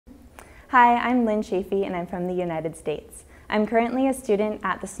Hi, I'm Lynn Chaffe and I'm from the United States. I'm currently a student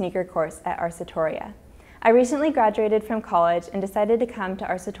at the sneaker course at Arcitoria. I recently graduated from college and decided to come to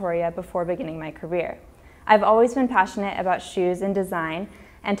Arcitoria before beginning my career. I've always been passionate about shoes and design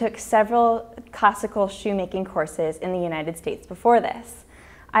and took several classical shoemaking courses in the United States before this.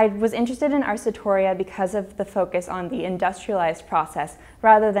 I was interested in Arcitoria because of the focus on the industrialized process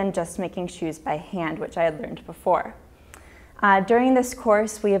rather than just making shoes by hand, which I had learned before. During this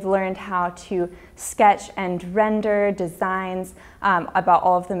course, we have learned how to sketch and render designs about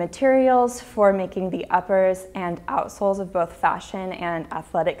all of the materials for making the uppers and outsoles of both fashion and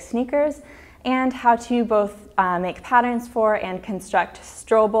athletic sneakers, and how to both make patterns for and construct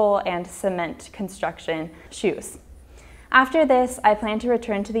strobel and cement construction shoes. After this, I plan to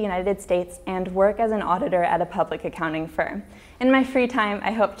return to the United States and work as an auditor at a public accounting firm. In my free time,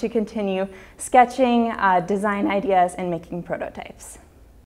 I hope to continue sketching, design ideas, and making prototypes.